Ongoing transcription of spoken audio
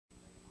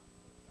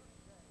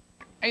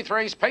Eighth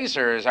race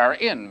pacers are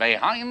in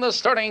behind the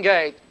starting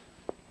gate.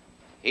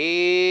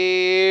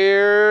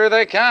 Here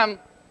they come.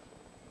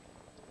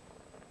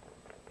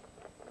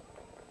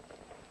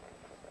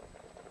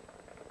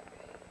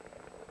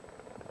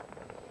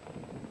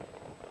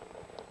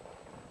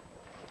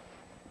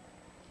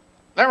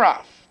 They're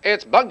off.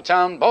 It's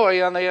Bugtown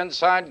Boy on the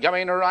inside,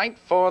 going right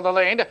for the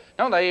lead.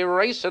 Now they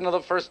race into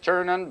the first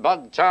turn, and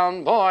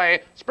Bugtown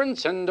Boy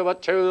sprints into a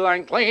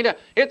 2-length lead.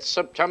 It's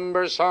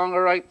September Song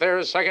right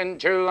there,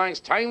 second, 2 lengths.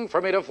 Time for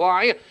Me to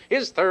Fly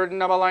is third,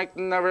 and a length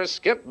never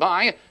skip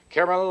by.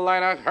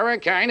 Carolina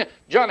Hurricane,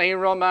 Johnny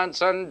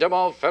Romance, and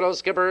Double Fiddle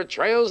Skipper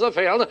trails the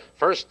field.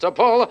 First to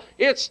pull,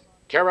 it's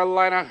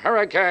Carolina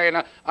Hurricane.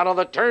 Out of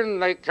the turn,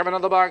 they come into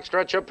the box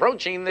stretch,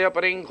 approaching the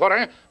opening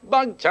quarter.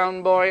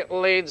 Bugtown Boy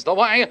leads the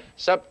way.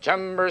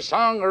 September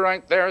Song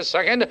right there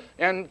second,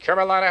 and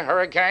Carolina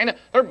Hurricane,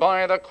 they're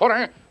by the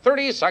quarter.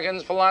 30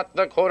 seconds flat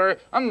the quarter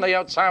on the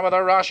outside with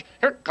a rush.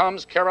 Here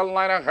comes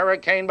Carolina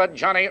Hurricane, but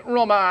Johnny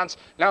Romance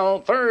now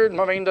third,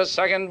 moving to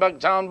second.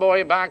 Bugtown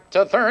Boy back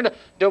to third.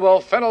 Double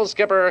Fiddle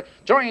Skipper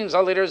joins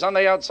the leaders on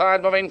the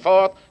outside, moving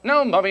fourth.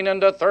 Now moving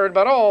into third,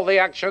 but all the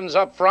action's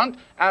up front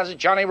as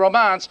Johnny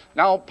Romance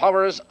now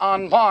powers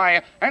on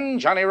by. And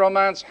Johnny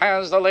Romance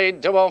has the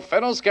lead. Double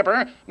Fiddle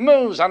Skipper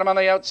moves on him on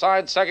the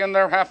outside second.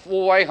 They're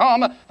halfway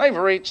home. They've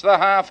reached the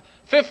half.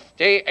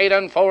 58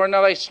 and 4.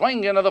 Now they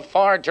swing into the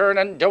far turn,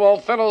 and Double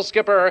Fiddle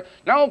Skipper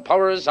now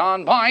powers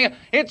on by.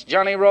 It's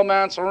Johnny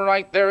Romance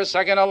right there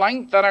second, a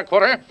length and a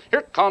quarter.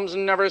 Here comes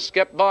Never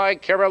Skip By.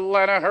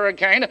 Carolina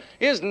Hurricane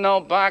is now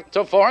back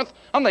to fourth.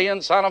 On the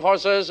inside of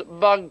horses,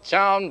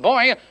 Bugtown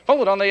Boy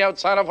followed on the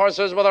outside of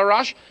horses with a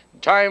rush.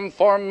 Time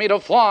for Me to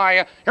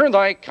Fly. Here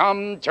they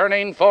come,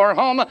 turning for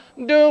home.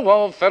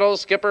 Double Fiddle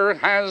Skipper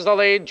has the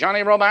lead.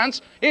 Johnny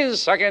Romance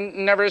is second,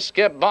 Never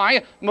Skip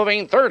By,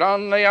 moving third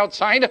on the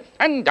outside.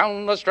 And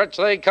down the stretch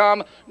they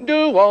come.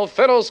 Double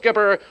Fiddle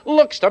Skipper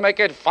looks to make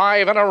it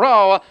 5 in a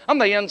row. On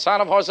the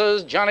inside of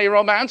horses, Johnny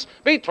Romance.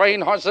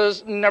 Between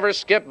horses, Never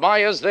Skip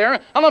By is there.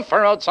 On the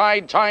far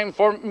outside, Time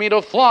for Me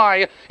to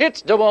Fly.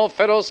 It's Double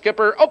Fiddle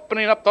Skipper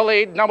opening up the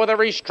lead now with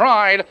every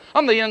stride.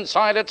 On the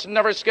inside, it's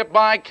Never Skip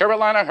By.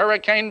 Carolina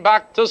Hurricane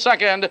back to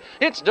second.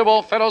 It's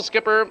Double Fiddle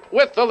Skipper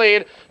with the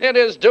lead. It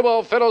is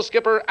Double Fiddle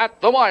Skipper at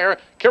the wire.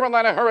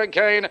 Carolina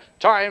Hurricane,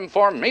 Time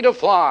for Me to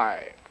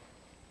Fly.